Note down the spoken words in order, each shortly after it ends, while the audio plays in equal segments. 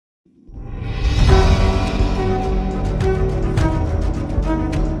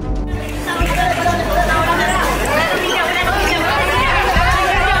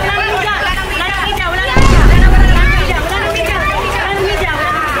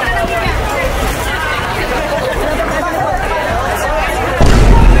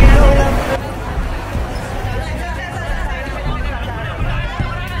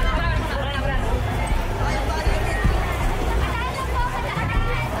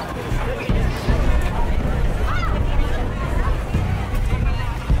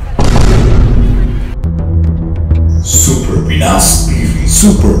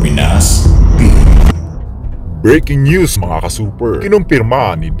Super Pinas TV. Breaking news mga ka-super,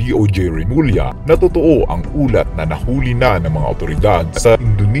 kinumpirma ni DOJ Rimulya na totoo ang ulat na nahuli na ng mga otoridad sa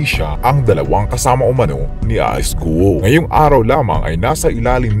Indonesia ang dalawang kasama umano ni Arestado. Ngayong araw lamang ay nasa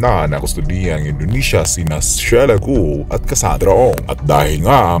ilalim na ng kustodiyang Indonesia sina Shiela at Cassandra. At dahil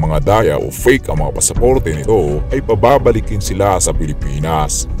nga mga daya o fake ang mga pasaporte nito ay pababalikin sila sa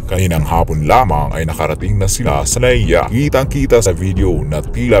Pilipinas. Kaninang hapon lamang ay nakarating na sila sa NAIA. Kitang-kita sa video na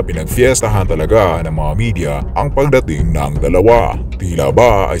tila pinagfiestahan talaga ng mga media ang pagdating ng dalawa. Tila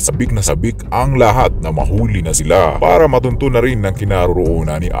ba ay sabik na sabik ang lahat na mahuli na sila para matunto na rin ng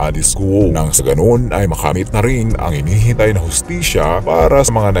kinaroroonan ni Arestado. Nang sa ganun ay makamit na rin ang hinihintay na hustisya para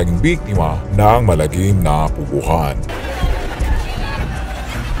sa mga naging biktima ng malagim na puguhan.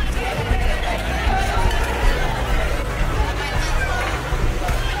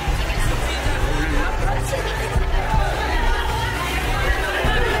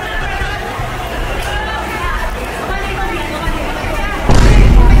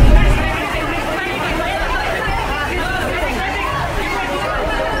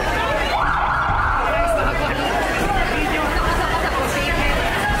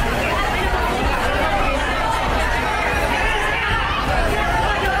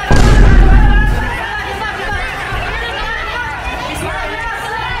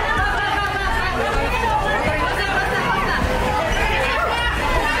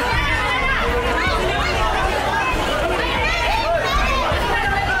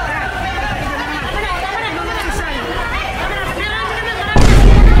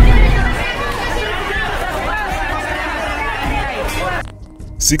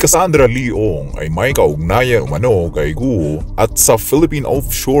 Si Cassandra ay may kaugnayan umano kay Guo at sa Philippine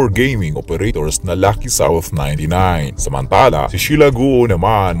Offshore Gaming Operators na Lucky South 99. Samantala, si Shiela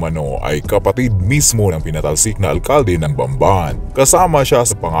naman ay kapatid mismo ng pinatalsik na alkalde ng Bamban. Kasama siya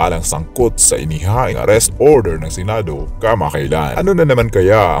sa pangalang sangkot sa inihaing arrest order ng Senado kamakailan. Ano na naman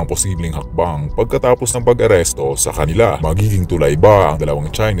kaya ang posibleng hakbang pagkatapos ng pag-aresto sa kanila? Magiging tulay ba ang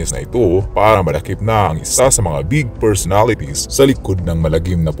dalawang Chinese na ito para malakip na ang isa sa mga big personalities sa likod ng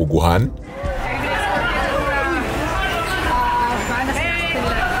malagim na puguhan?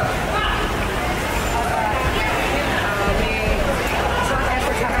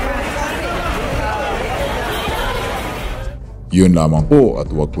 Yun lamang po at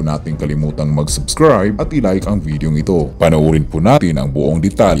huwag po nating kalimutang mag-subscribe at i-like ang video ito. Panoorin po natin ang buong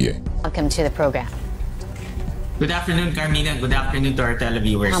detalye. Welcome to the program. Good afternoon, Carmina. Good afternoon to our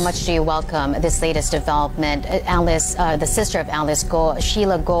televiewers. How much do you welcome this latest development? Alice, the sister of Alice Go,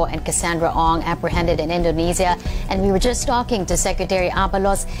 Shiela and Cassandra apprehended in Indonesia. And we were just talking to Secretary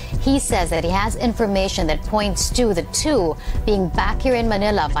Abalos. He says that he has information that points to the two being back here in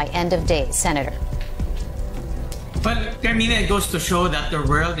Manila by end of day. Senator. Well, Carmina, it goes to show that the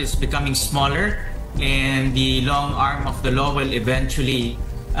world is becoming smaller and the long arm of the law will eventually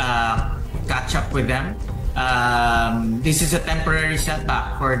catch up with them. This is a temporary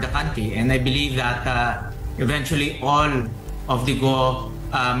setback for the country, and I believe that eventually all of the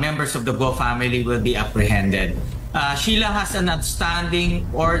members of the Go family will be apprehended. Shiela has an outstanding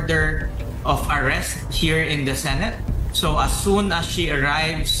order of arrest here in the Senate. So as soon as she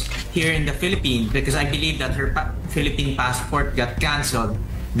arrives here in the Philippines, because I believe that her Philippine passport got cancelled,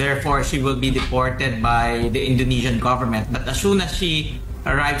 therefore she will be deported by the Indonesian government. But as soon as she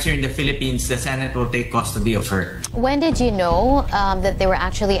arrives here in the Philippines, the Senate will take custody of her. When did you know that they were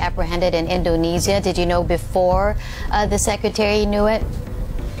actually apprehended in Indonesia? Did you know before the Secretary knew it?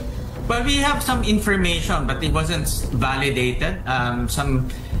 Well, we have some information, but it wasn't validated.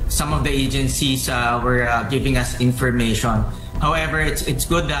 Some of the agencies were giving us information. However, it's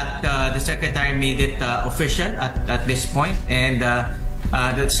good that the Secretary made it official at this point, and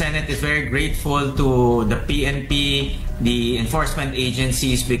the Senate is very grateful to the PNP, the enforcement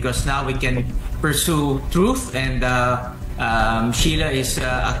agencies, because now we can pursue truth, and Shiela is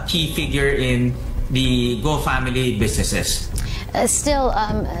a key figure in the Go family businesses. Still,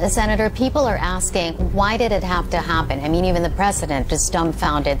 Senator, people are asking, why did it have to happen? I mean, even the president is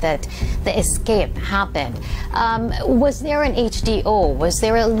dumbfounded that the escape happened. Was there an HDO? Was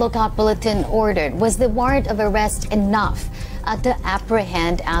there a lookout bulletin ordered? Was the warrant of arrest enough to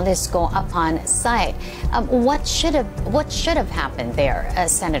apprehend Alice Go upon sight? What should have happened there,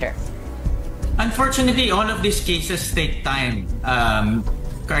 Senator? Unfortunately, all of these cases take time,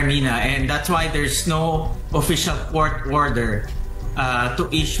 Carmina, and that's why there's no official court order to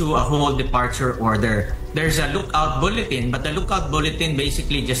issue a whole departure order. There's a lookout bulletin, but the lookout bulletin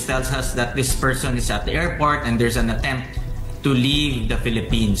basically just tells us that this person is at the airport and there's an attempt to leave the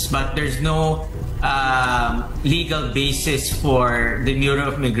Philippines. But there's no legal basis for the Bureau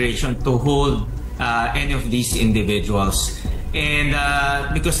of Immigration to hold any of these individuals. And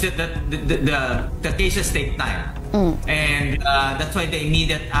because the cases take time. And that's why the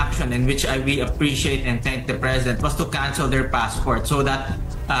immediate action, in which we appreciate and thank the President, was to cancel their passport so that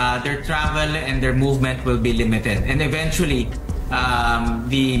their travel and their movement will be limited. And eventually,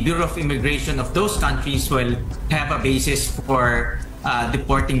 the Bureau of Immigration of those countries will have a basis for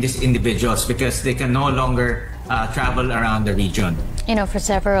deporting these individuals because they can no longer travel around the region. You know, for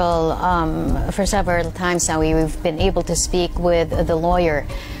several times now, we've been able to speak with the lawyer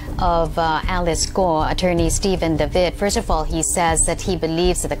of Alice Go, attorney Stephen David. First of all, he says that he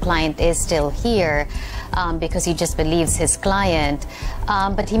believes that the client is still here because he just believes his client.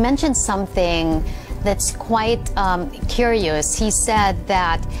 But he mentioned something that's quite curious. He said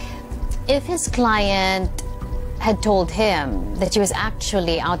that if his client had told him that she was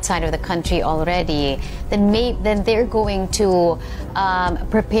actually outside of the country already, then they're going to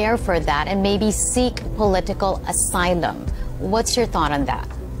prepare for that and maybe seek political asylum. What's your thought on that?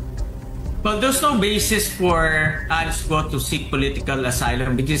 Well, there's no basis for Alice Go to seek political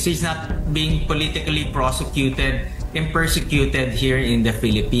asylum because he's not being politically prosecuted and persecuted here in the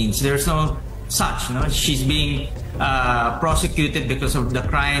Philippines. There's no such. No? She's being prosecuted because of the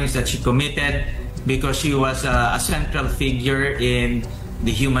crimes that she committed, because she was a central figure in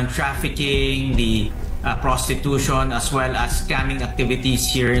the human trafficking, the prostitution, as well as scamming activities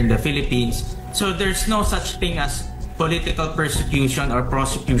here in the Philippines. So there's no such thing as political persecution or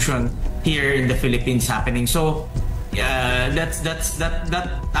prosecution here in the Philippines happening. So that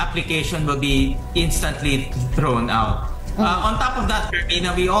application will be instantly thrown out. On top of that,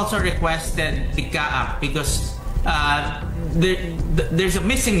 Carmina, we also requested the CAAP because there's a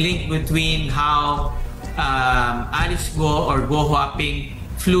missing link between how Alice Go or Go Huaping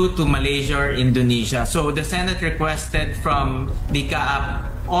flew to Malaysia or Indonesia. So the Senate requested from the CAAP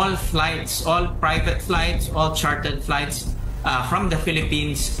all flights, all private flights, all chartered flights from the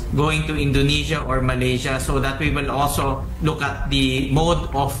Philippines going to Indonesia or Malaysia, so that we will also look at the mode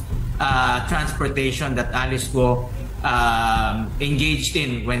of transportation that Alice Go engaged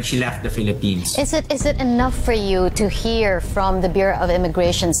in when she left the Philippines. Is it enough for you to hear from the Bureau of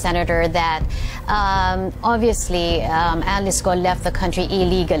Immigration, Senator, that obviously Alice Go left the country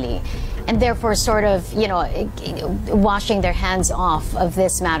illegally, and therefore sort of, you know, washing their hands off of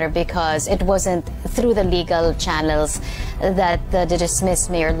this matter because it wasn't through the legal channels that the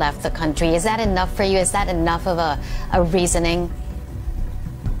dismissed mayor left the country? Is that enough for you? Is that enough of a reasoning?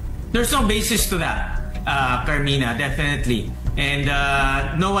 There's no basis to that, Carmina, definitely. And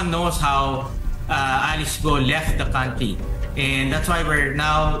no one knows how Alice Go left the country. And that's why we're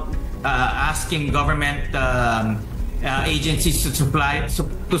now asking government agencies to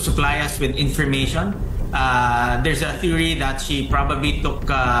supply us with information. There's a theory that she probably took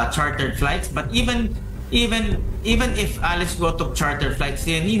chartered flights, but even if Alice Go took chartered flights,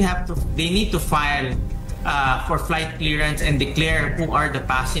 they need to file for flight clearance and declare who are the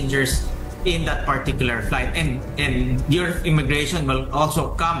passengers in that particular flight, and Bureau of Immigration will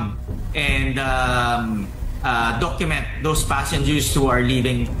also come and document those passengers who are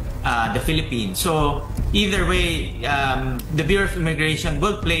leaving the Philippines. So either way, the Bureau of Immigration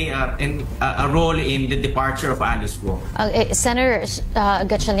will play a role in the departure of Alice Go. Senator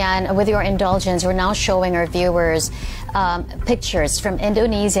Gatchalian, with your indulgence, we're now showing our viewers pictures from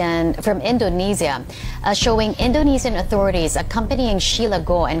Indonesia, showing Indonesian authorities accompanying Shiela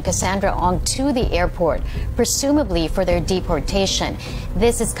Go and Cassandra to the airport, presumably for their deportation.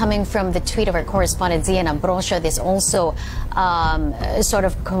 This is coming from the tweet of our correspondent Zian Ambrosio. This also sort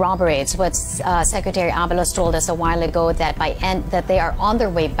of corroborates what Secretary Abalos told us a while ago, that that they are on their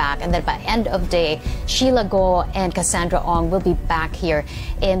way back, and that by end of day, Shiela Go and Cassandra Ong will be back here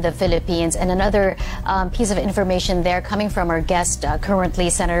in the Philippines. And another piece of information there coming from our guest currently,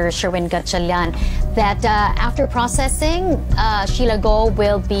 Senator Sherwin Gatchalian, that after processing, Shiela Go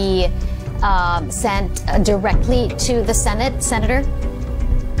will be sent directly to the Senate, Senator?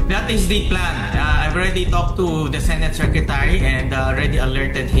 That is the plan. I've already talked to the Senate Secretary and already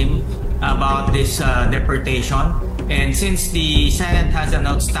alerted him about this deportation. And since the Senate has an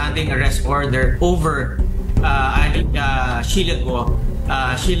outstanding arrest order over Shiela Go,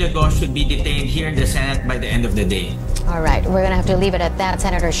 Shiela Go should be detained here in the Senate by the end of the day. All right, we're going to have to leave it at that.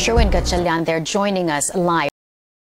 Senator Sherwin Gatchalian there joining us live.